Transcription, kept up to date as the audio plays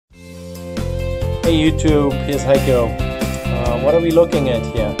Hey YouTube, here's Heiko. What are we looking at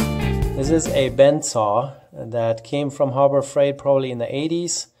here? This is a band saw that came from Harbor Freight probably in the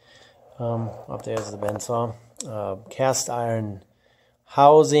 80s. Up there is the band saw. Cast iron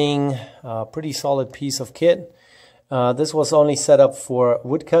housing, pretty solid piece of kit. This was only set up for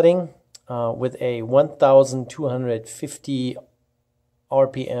wood cutting with a 1250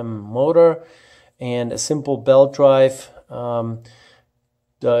 RPM motor and a simple belt drive.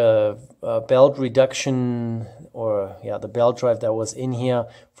 The belt reduction, the belt drive that was in here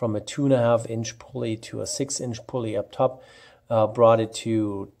from a 2.5-inch pulley to a 6-inch pulley up top brought it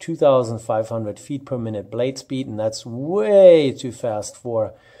to 2,500 feet per minute blade speed, and that's way too fast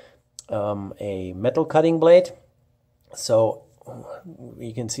for a metal cutting blade. So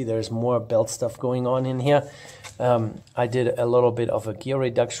you can see there's more belt stuff going on in here. I did a little bit of a gear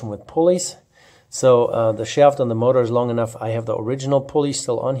reduction with pulleys. So the shaft on the motor is long enough. I have the original pulley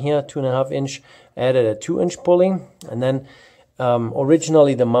still on here, 2.5-inch. Added a 2-inch pulley, and then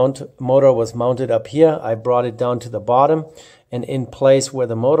originally the motor was mounted up here. I brought it down to the bottom, and in place where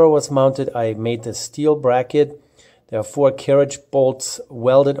the motor was mounted, I made the steel bracket. There are 4 carriage bolts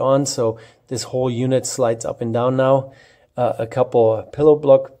welded on, so this whole unit slides up and down now. A couple pillow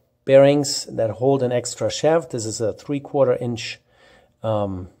block bearings that hold an extra shaft. This is a 3/4-inch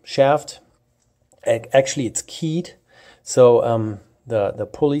shaft. Actually, it's keyed, so the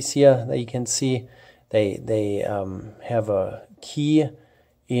pulleys here that you can see, they have a key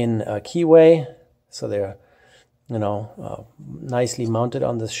in a keyway, so they're nicely mounted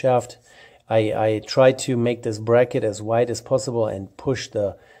on the shaft. I tried to make this bracket as wide as possible and push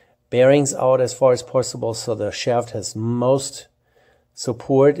the bearings out as far as possible, so the shaft has most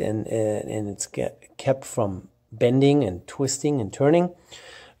support and it's kept from bending and twisting and turning.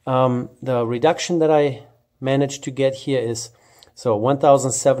 The reduction that I managed to get here is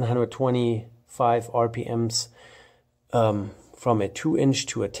 1,725 RPMs from a 2-inch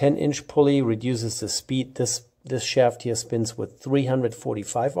to a 10-inch pulley reduces the speed. This shaft here spins with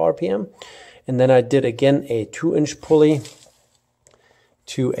 345 RPM. And then I did again a 2-inch pulley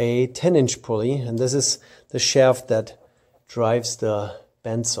to a 10-inch pulley. And this is the shaft that drives the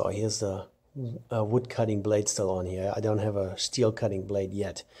bandsaw. Here's the wood cutting blade still on here. I don't have a steel cutting blade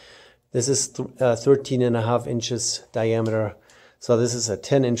yet. This is 13.5 inches diameter. So this is a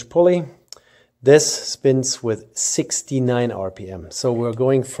 10-inch pulley. This spins with 69 RPM. So we're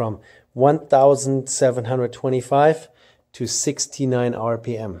going from 1,725 to 69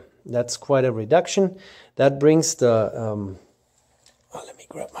 RPM. That's quite a reduction. That brings the, let me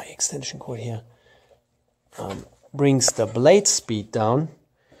grab my extension cord here. Brings the blade speed down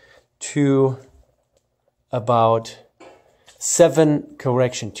to about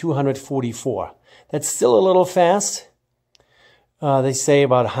 244. That's still a little fast. They say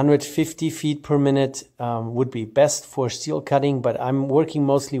about 150 feet per minute would be best for steel cutting, but I'm working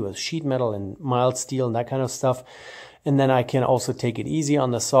mostly with sheet metal and mild steel and that kind of stuff. And then I can also take it easy on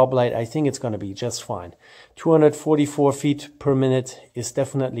the saw blade. I think it's going to be just fine. 244 feet per minute is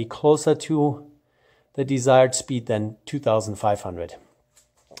definitely closer to the desired speed than 2,500.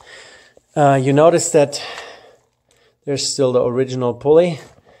 You notice that there's still the original pulley.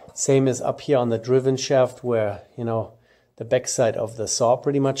 Same as up here on the driven shaft where, the backside of the saw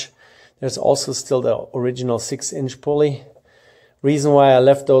pretty much. There's also still the original 6-inch pulley. Reason why I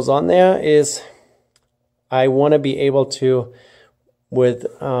left those on there is I want to be able to, with,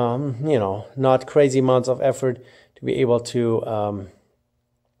 not crazy amounts of effort, to be able to,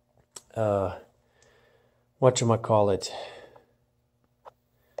 whatchamacallit,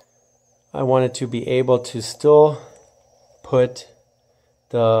 I wanted to be able to still put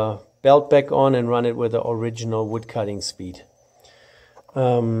the belt back on and run it with the original wood cutting speed.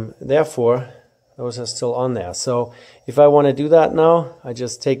 Therefore, those are still on there. So if I want to do that now, I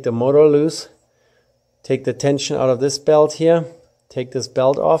just take the motor loose, take the tension out of this belt here, take this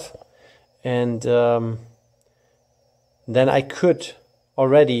belt off, and then I could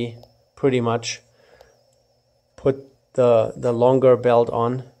already pretty much put the longer belt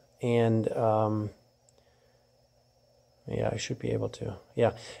on. And I should be able to,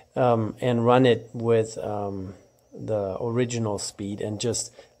 and run it with the original speed and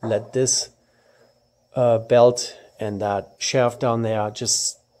just let this belt and that shaft down there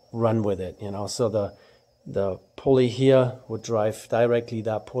just run with it, So the pulley here would drive directly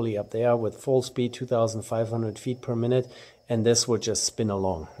that pulley up there with full speed, 2,500 feet per minute, and this would just spin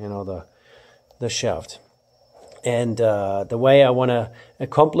along, the shaft. And the way I want to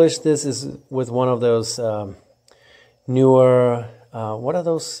accomplish this is with one of those newer, what are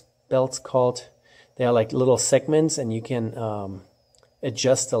those belts called? They are like little segments, and you can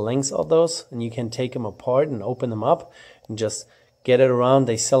adjust the length of those, and you can take them apart and open them up and just get it around.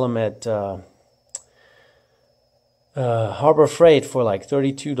 They sell them at Harbor Freight for like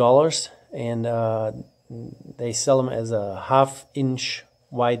 $32, and they sell them as a 1/2 inch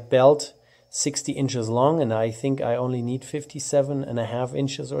wide belt, 60 inches long, and I think I only need 57.5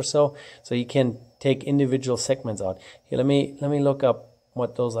 inches or so. So you can take individual segments out. Here, let me look up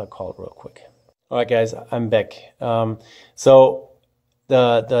what those are called real quick. All right, guys, I'm back. So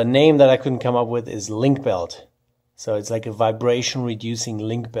the name that I couldn't come up with is link belt. So it's like a vibration reducing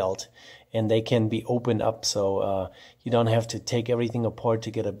link belt, and they can be opened up. So you don't have to take everything apart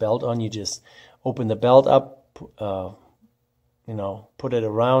to get a belt on. You just open the belt up, you know, put it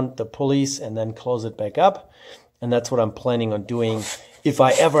around the pulleys and then close it back up. And that's what I'm planning on doing if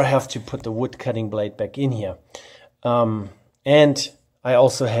I ever have to put the wood cutting blade back in here. And I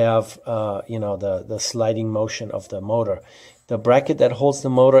also have, you know, the sliding motion of the motor. The bracket that holds the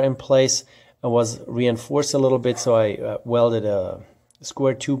motor in place was reinforced a little bit, so I welded a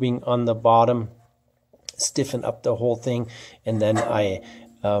square tubing on the bottom, stiffened up the whole thing, and then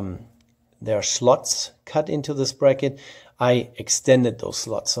there are slots cut into this bracket. I extended those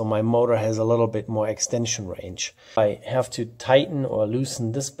slots, so my motor has a little bit more extension range. I have to tighten or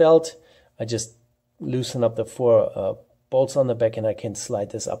loosen this belt. I just loosen up the 4 bolts on the back, and I can slide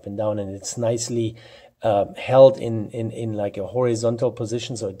this up and down, and it's nicely held in like a horizontal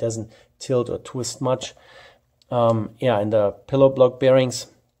position, so it doesn't tilt or twist much. Yeah, and the pillow block bearings,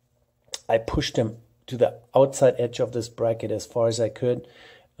 I pushed them to the outside edge of this bracket as far as I could,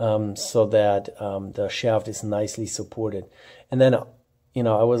 so that the shaft is nicely supported. And then, you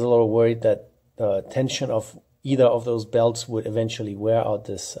know, I was a little worried that the tension of either of those belts would eventually wear out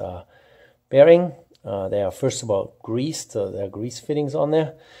this bearing. They are, first of all, greased, so there are grease fittings on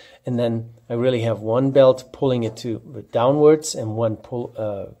there. And then I really have one belt pulling it downwards and one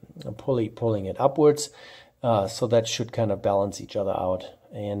pulley pulling it upwards. So that should kind of balance each other out.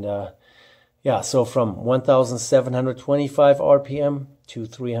 And yeah, so from 1,725 RPM to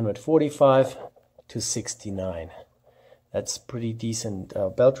 345 to 69. That's pretty decent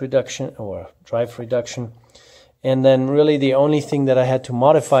belt reduction or drive reduction. And then really the only thing that I had to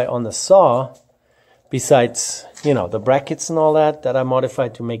modify on the saw, besides, you know, the brackets and all that I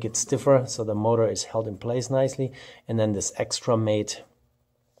modified to make it stiffer so the motor is held in place nicely. And then this extra made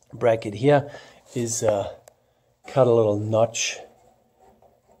bracket here is cut a little notch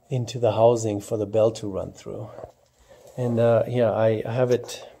into the housing for the belt to run through. And yeah, I have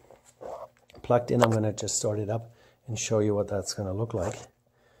it plugged in. I'm going to just start it up and show you what that's going to look like.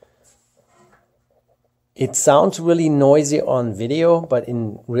 It sounds really noisy on video, but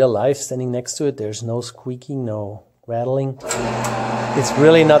in real life, standing next to it, there's no squeaking, no rattling. It's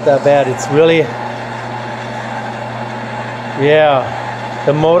really not that bad. It's really, yeah,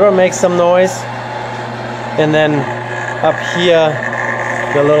 the motor makes some noise. And then up here,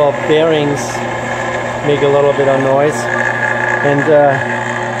 the little bearings make a little bit of noise. And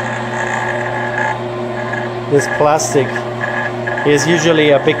this plastic is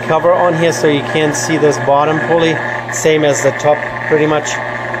usually a big cover on here, so you can't see this bottom pulley, same as the top pretty much.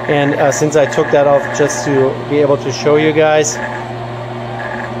 And since I took that off just to be able to show you guys,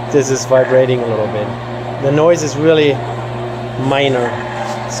 this is vibrating a little bit. The noise is really minor.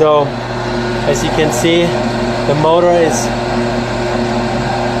 So as you can see, the motor is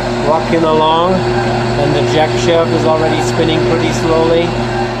rocking along and the jack shaft is already spinning pretty slowly.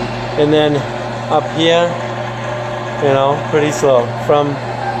 And then up here, you know, pretty slow. From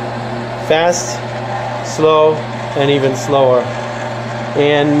fast, slow, and even slower.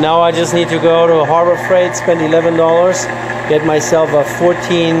 And now I just need to go to Harbor Freight, spend $11, get myself a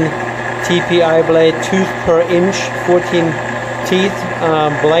 14 TPI blade, tooth per inch, 14 teeth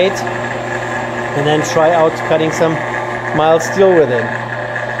blade, and then try out cutting some mild steel with it.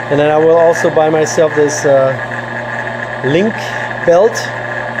 And then I will also buy myself this link belt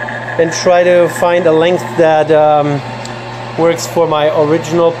and try to find a length that works for my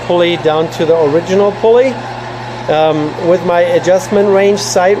original pulley down to the original pulley. With my adjustment range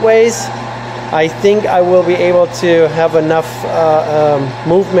sideways, I think I will be able to have enough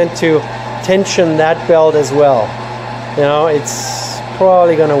movement to tension that belt as well. You know, it's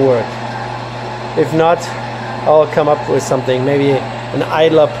probably gonna work. If not, I'll come up with something, maybe an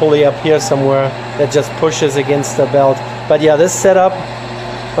idler pulley up here somewhere that just pushes against the belt. But yeah, this setup,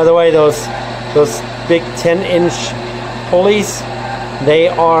 by the way, those big 10-inch pulleys, they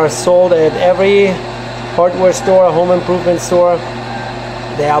are sold at every hardware store, home improvement store.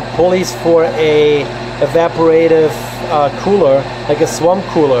 They are pulleys for a evaporative cooler, like a swamp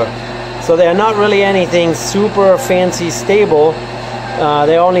cooler. So they are not really anything super fancy stable.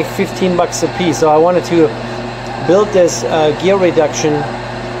 They're only 15 bucks a piece. So I wanted to build this gear reduction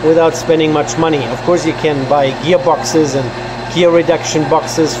without spending much money. Of course, you can buy gearboxes and gear reduction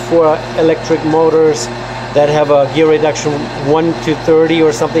boxes for electric motors that have a gear reduction 1 to 30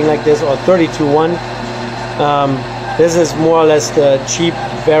 or something like this, or 30 to 1. This is more or less the cheap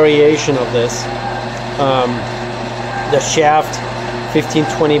variation of this. The shaft,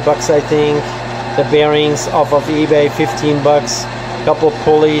 15-20 bucks, I think. The bearings off of eBay, 15 bucks. Couple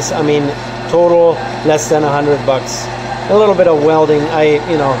pulleys, I mean, total less than 100 bucks. A little bit of welding. I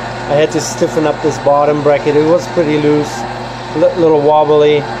had to stiffen up this bottom bracket. It was pretty loose, little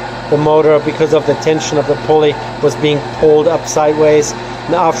wobbly. The motor, because of the tension of the pulley, was being pulled up sideways.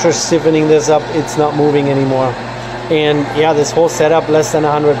 And after stiffening this up, it's not moving anymore. And yeah, this whole setup, less than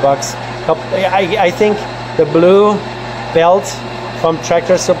 100 bucks. I think the blue belt from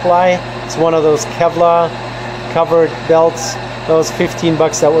Tractor Supply, it's one of those Kevlar covered belts. That was 15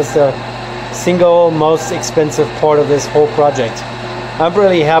 bucks. That was the single most expensive part of this whole project. I'm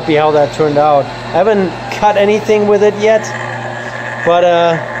really happy how that turned out. I haven't cut anything with it yet, but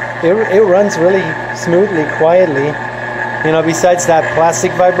it runs really smoothly, quietly. You know, besides that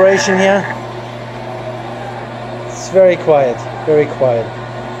plastic vibration here, it's very quiet, very quiet.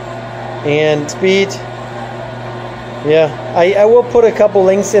 And speed, yeah, I will put a couple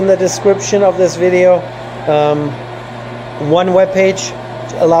links in the description of this video. One webpage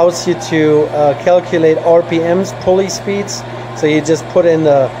allows you to calculate RPMs, pulley speeds. So you just put in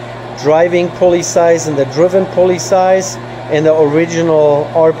the driving pulley size and the driven pulley size and the original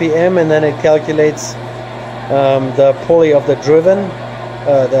RPM, and then it calculates the pulley of the driven,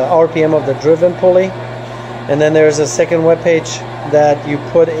 the RPM of the driven pulley. And then there's a second web page that you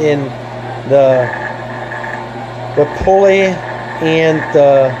put in the pulley and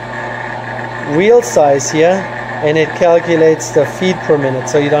the wheel size here, and it calculates the feet per minute.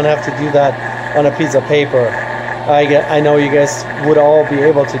 So you don't have to do that on a piece of paper. I know you guys would all be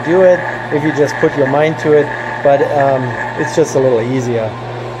able to do it if you just put your mind to it, but it's just a little easier.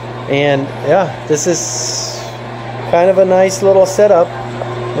 And yeah, this is kind of a nice little setup,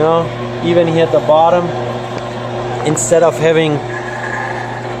 you know. Even here at the bottom, instead of having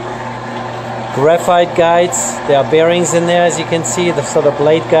graphite guides, there are bearings in there, as you can see. So the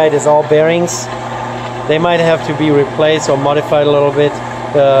blade guide is all bearings. They might have to be replaced or modified a little bit.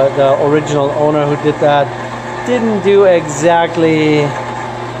 The original owner who did that didn't do exactly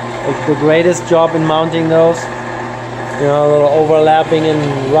like the greatest job in mounting those. You know, a little overlapping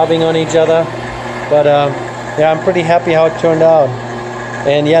and rubbing on each other. But yeah, I'm pretty happy how it turned out.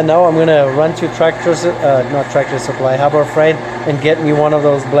 And yeah, now I'm gonna run to not Tractor Supply, Harbor Freight, and get me one of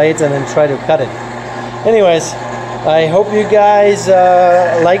those blades and then try to cut it. Anyways, I hope you guys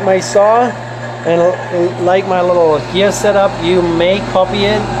like my saw and like my little gear setup. You may copy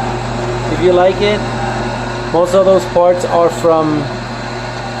it if you like it. Most of those parts are from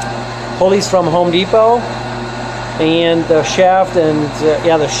pulleys from Home Depot, and the shaft and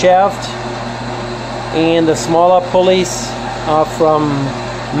yeah, the shaft and the smaller pulleys are from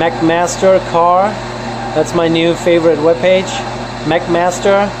McMaster Car. That's my new favorite webpage,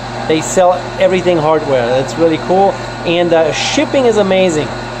 McMaster. They sell everything hardware. That's really cool, and the shipping is amazing.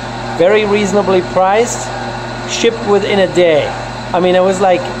 Very reasonably priced, shipped within a day. I mean, it was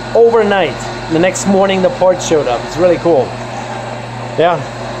like overnight. The next morning the parts showed up. It's really cool. Yeah,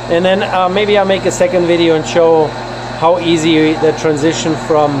 and then maybe I'll make a second video and show how easy the transition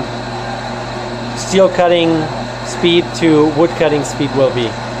from steel cutting speed to wood cutting speed will be.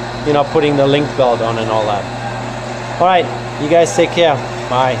 You know, putting the link belt on and all that. All right, you guys take care.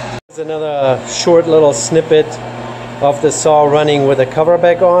 Bye. Here's another short little snippet of the saw running with the cover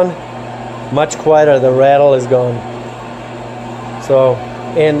back on. Much quieter, the rattle is gone. So,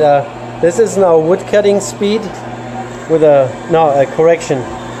 and this is now wood cutting speed with a correction,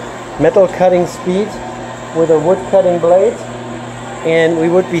 metal cutting speed with a wood cutting blade. And we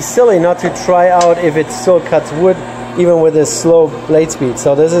would be silly not to try out if it still cuts wood even with this slow blade speed.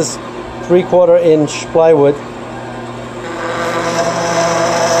 So this is 3/4 inch plywood.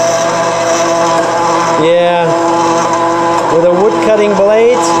 Yeah, with a wood cutting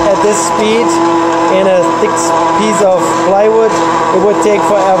blade at this speed and a thick piece of plywood, it would take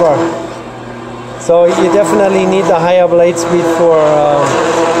forever. So you definitely need the higher blade speed for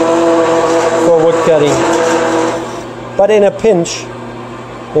wood cutting. But in a pinch,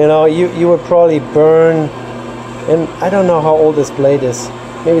 you know, you would probably burn. And I don't know how old this blade is.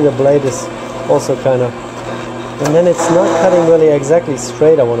 Maybe the blade is also kind of. And then it's not cutting really exactly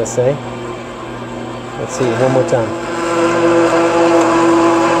straight, I want to say. Let's see, one more time.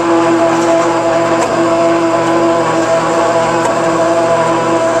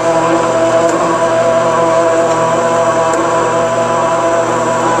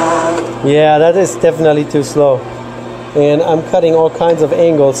 Yeah, that is definitely too slow. And I'm cutting all kinds of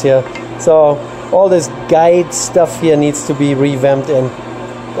angles here. So all this guide stuff here needs to be revamped, and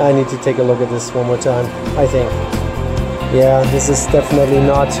I need to take a look at this one more time, I think. Yeah, this is definitely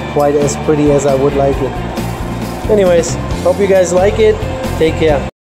not quite as pretty as I would like it. Anyways, hope you guys like it. Take care.